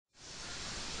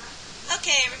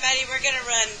Okay, everybody, we're going to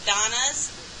run Donna's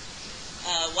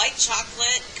white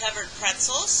chocolate covered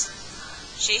pretzels.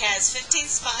 She has 15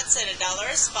 spots at $1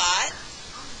 a spot.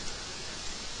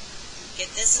 Get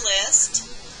this list.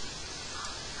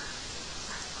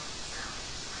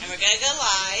 And we're going to go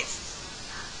live.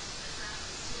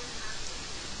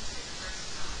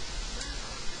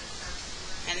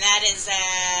 And that is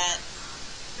at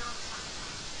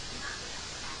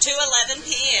 2:11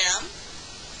 p.m.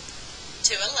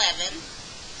 2:11.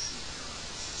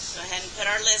 Go ahead and put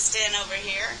our list in over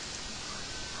here.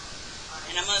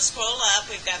 And I'm going to scroll up.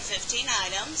 We've got 15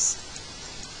 items.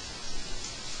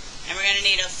 And we're going to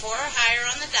need a 4 or higher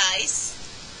on the dice.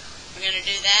 We're going to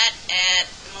do that at,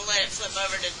 I'm going to let it flip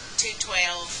over to 2:12.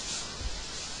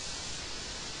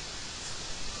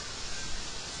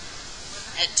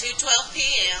 At 2:12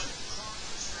 p.m.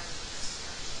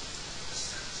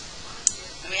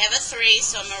 And we have a 3,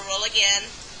 so I'm going to roll again.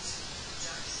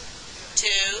 2.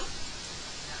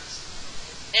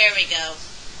 There we go.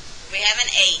 We have an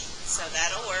 8, so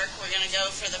that'll work. We're going to go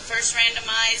for the first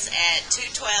randomize at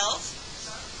 2:12.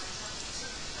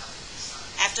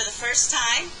 After the first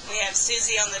time, we have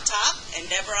Susie on the top and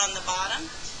Deborah on the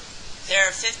bottom. There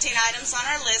are 15 items on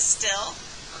our list still.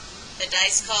 The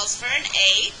dice calls for an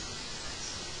 8.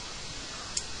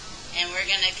 And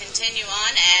we're going to continue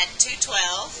on at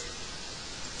 2:12.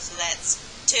 So that's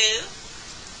 2,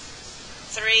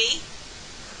 3,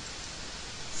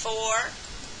 4,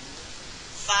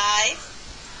 5,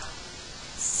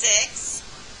 6,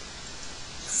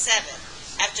 7.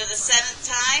 After the 7th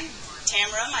time,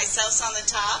 Tamara, myself's on the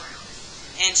top,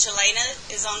 and Shalana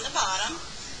is on the bottom.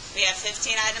 We have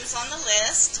 15 items on the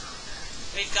list.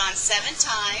 We've gone 7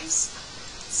 times.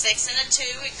 6 and a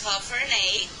 2, we call for an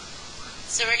 8.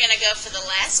 So we're going to go for the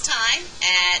last time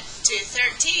at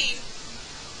 2:13.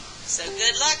 So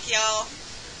good luck, y'all.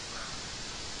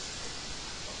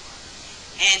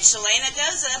 And Shalana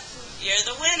Goza, you're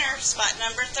the winner, spot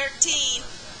number 13.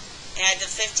 Add the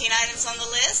 15 items on the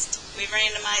list. We've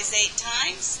randomized 8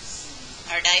 times.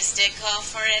 Our dice did call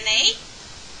for an 8.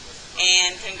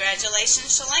 And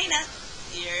congratulations, Shalana.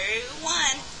 You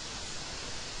won.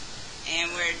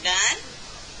 And we're done.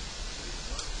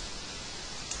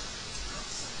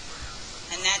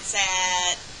 And that's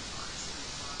at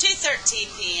 2:13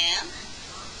 p.m.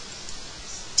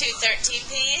 2:13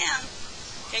 p.m.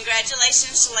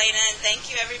 Congratulations, Shalana, and thank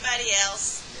you, everybody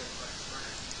else.